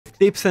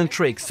Tips and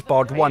Tricks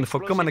Part 1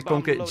 for Command and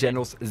Conquer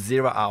General's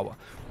Zero Hour,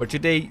 where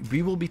today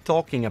we will be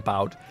talking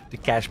about the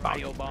cash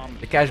bounty.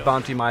 The cash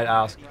bounty, might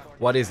ask,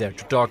 what is there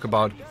to talk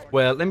about?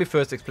 Well, let me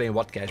first explain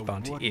what cash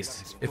bounty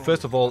is.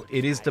 First of all,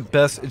 it is the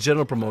best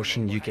general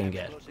promotion you can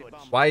get.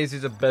 Why is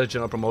it the best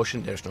general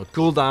promotion? There's no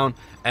cooldown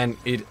and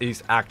it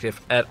is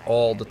active at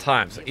all the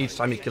time. So each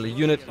time you kill a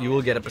unit, you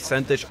will get a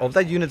percentage of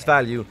that unit's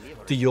value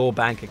to your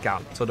bank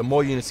account. So the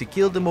more units you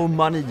kill, the more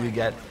money you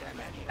get.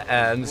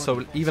 And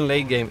so even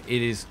late game,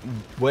 it is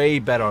way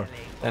better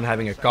than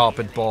having a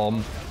carpet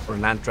bomb or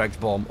an anthrax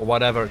bomb or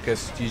whatever,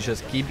 because you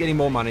just keep getting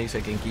more money so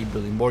you can keep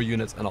building more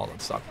units and all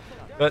that stuff.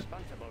 But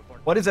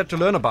what is there to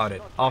learn about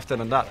it after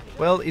that?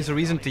 Well, it's a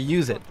reason to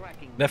use it.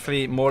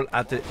 Definitely more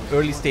at the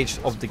early stage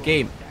of the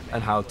game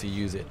and how to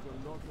use it.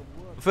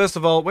 First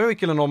of all, when we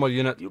kill a normal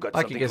unit,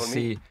 like you can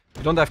see,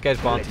 we don't have cash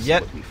bounty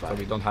yet, so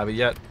we don't have it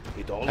yet.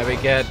 And we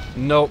get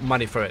no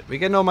money for it. We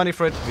get no money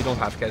for it, we don't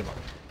have cash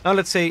bounty. Now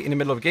let's say in the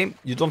middle of the game,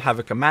 you don't have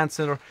a command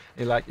center,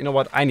 you're like, you know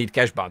what, I need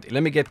cash bounty.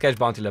 Let me get cash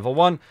bounty level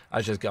 1,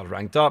 I just got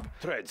ranked up,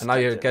 and now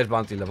you're cash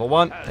bounty level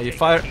 1, and you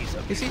fire,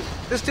 you see,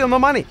 there's still no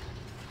money.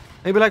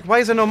 And you'll be like, why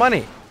is there no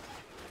money?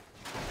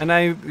 And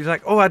then you're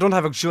like, oh, I don't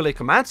have a Julie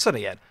command center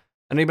yet.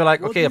 And you'll be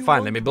like, okay,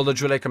 fine, let me build a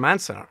Julie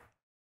command center.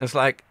 And it's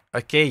like,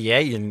 okay, yeah,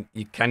 you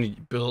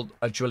can build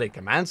a Julie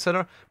command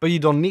center, but you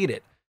don't need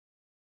it.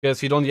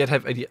 Because you don't yet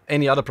have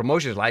any other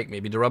promotions, like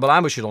maybe the Rebel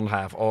Ambush you don't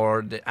have,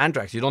 or the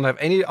Anthrax. You don't have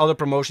any other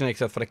promotion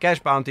except for the cash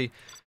bounty.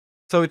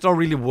 So it's not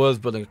really worth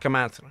building a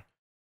command center.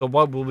 So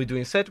what will we do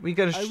instead? We're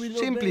gonna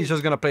simply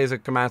just gonna place a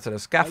command center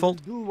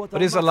scaffold. But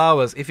this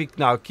allows us, if we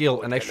now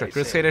kill an extra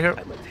Crusader here,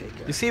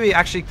 you see we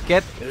actually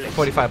get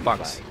 45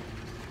 bucks.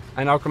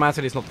 And our command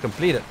center is not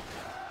completed.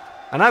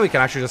 And now we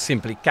can actually just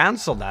simply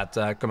cancel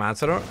that command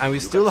center, and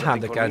we still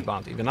have the cash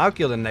bounty. We now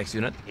kill the next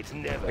unit.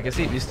 Like you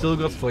see, we still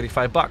got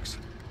 45 bucks.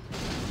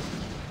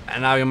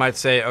 And now you might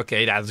say,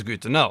 okay, that's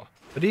good to know.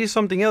 But here's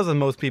something else that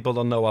most people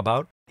don't know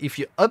about. If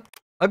you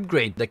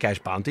upgrade the cash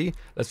bounty,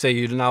 let's say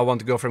you now want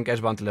to go from cash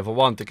bounty level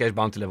 1 to cash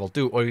bounty level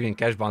 2, or even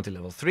cash bounty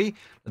level 3.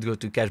 Let's go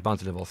to cash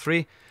bounty level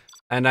 3.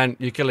 And then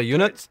you kill a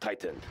unit.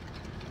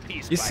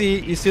 You see,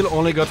 you still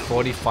only got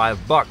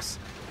 45 bucks.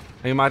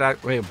 And you might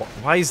ask, wait,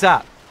 why is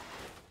that?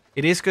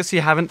 It is because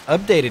you haven't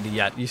updated it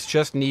yet. You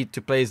just need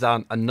to place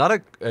down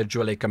another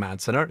Julie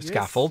command center,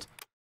 scaffold.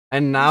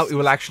 And now it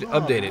will actually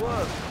update it.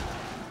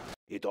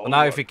 So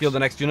now if we kill the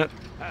next unit,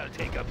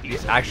 you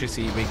actually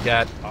see we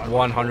get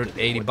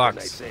 180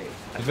 bucks.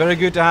 It's very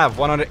good to have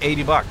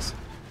 180 bucks.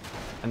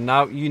 And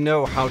now you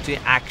know how to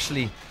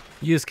actually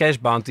use cash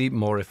bounty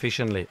more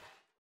efficiently.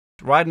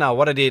 Right now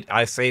what I did,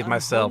 I saved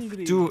myself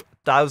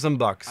 2,000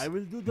 bucks.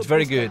 It's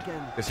very good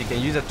because you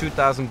can use that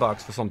 2,000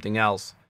 bucks for something else.